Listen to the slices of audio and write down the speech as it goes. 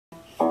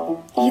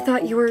He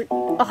thought you were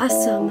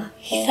awesome.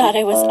 He thought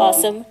I was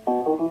awesome.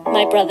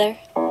 My brother.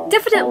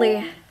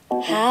 Definitely.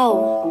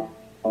 How?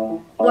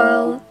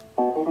 Well,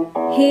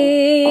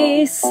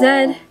 he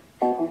said,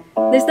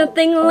 there's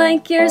nothing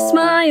like your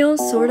smile,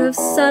 sort of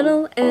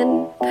subtle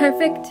and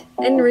perfect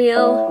and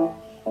real.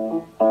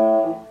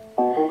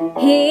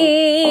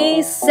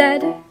 He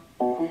said,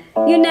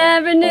 you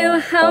never knew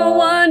how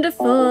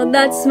wonderful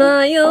that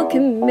smile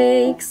can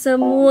make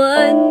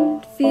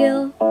someone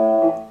feel.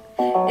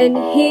 And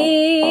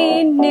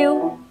he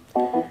knew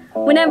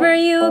whenever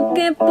you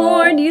get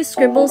bored, you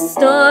scribble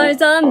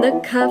stars on the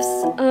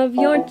cuffs of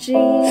your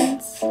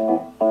jeans.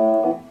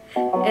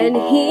 And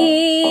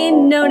he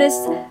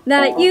noticed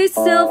that you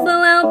still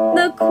fill out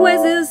the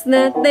quizzes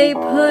that they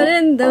put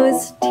in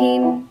those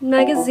teen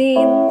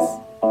magazines.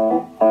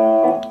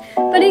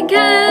 But he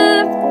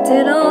kept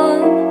it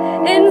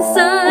all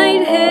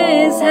inside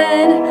his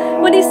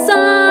head. What he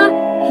saw,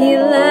 he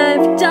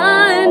left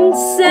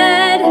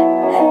unsaid.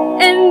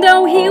 And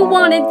though he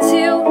wanted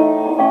to,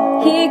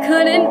 he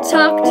couldn't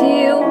talk to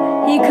you.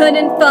 He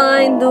couldn't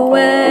find the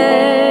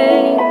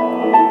way.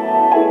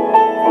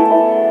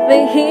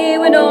 But he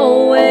would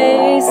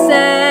always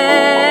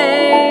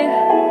say,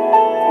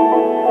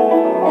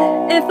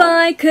 if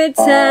I could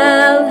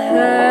tell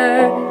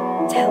her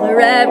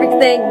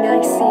everything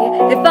I see.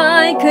 If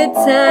I could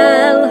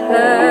tell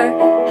her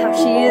how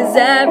she is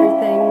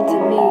everything to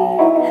me.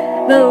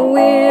 But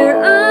we're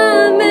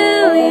a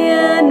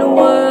million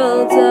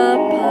worlds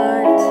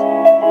apart.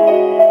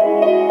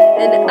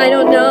 And I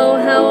don't know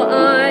how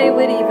I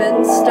would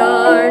even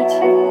start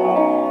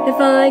if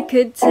I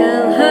could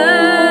tell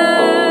her.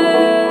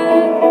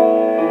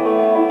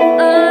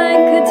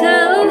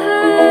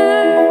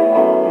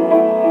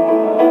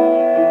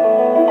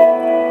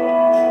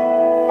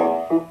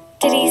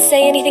 Did he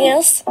say anything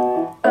else?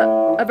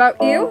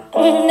 About you?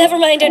 Never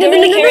mind, I don't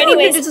really care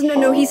anyways.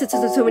 No, he said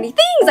so many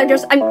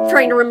things. I'm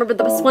trying to remember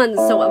the best ones,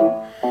 so,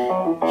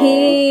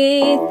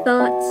 he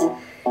thought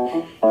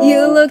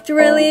you looked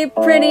really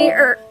pretty,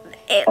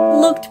 it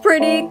looked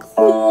pretty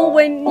cool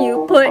when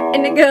you put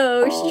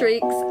indigo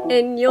streaks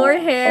in your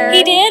hair.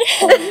 He did?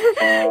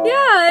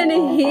 Yeah, and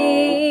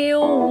he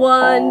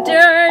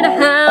wondered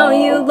how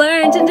you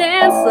learned to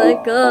dance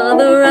like all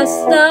the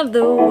rest of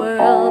the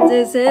world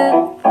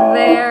isn't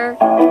there.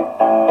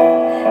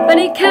 But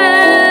he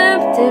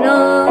kept it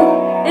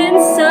all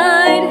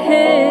inside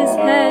his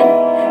head.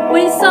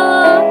 What he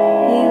saw,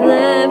 he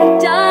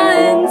left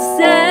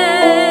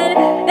unsaid.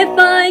 If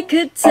I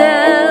could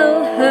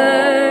tell her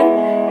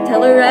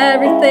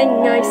everything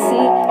I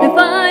see. If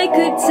I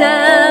could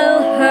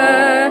tell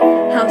her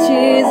how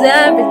she's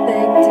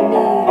everything to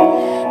me.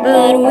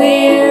 But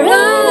we're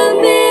a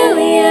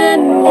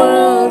million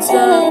worlds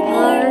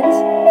apart.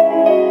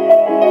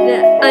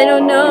 I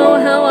don't know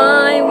how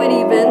I would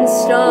even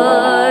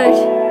start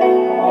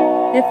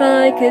if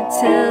I could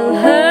tell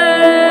her.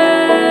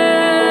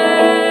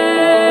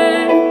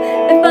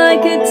 If I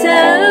could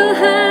tell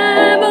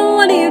her. But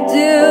what do you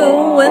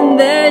do when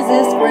there's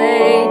this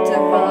great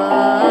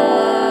divide?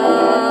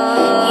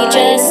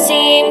 Just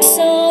seemed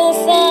so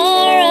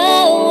far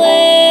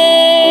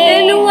away.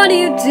 And what do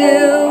you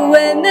do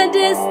when the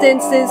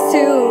distance is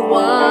too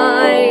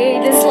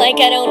wide? It's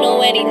like I don't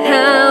know anything.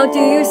 How do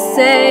you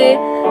say,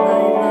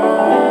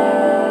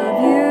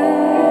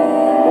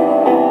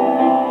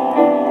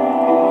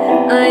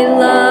 I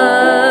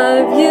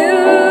love you? I love you.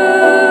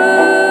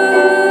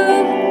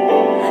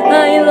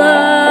 I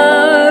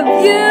love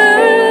you.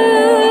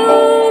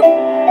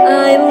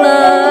 I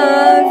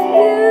love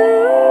you.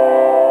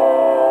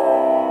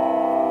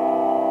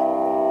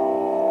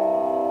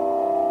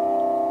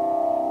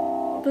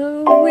 But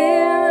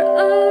we're a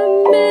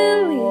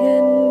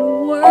million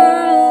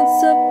worlds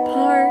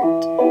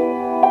apart.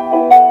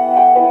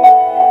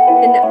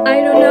 And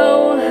I don't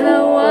know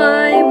how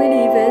I would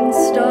even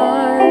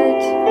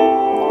start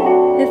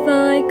if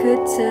I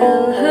could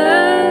tell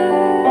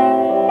her.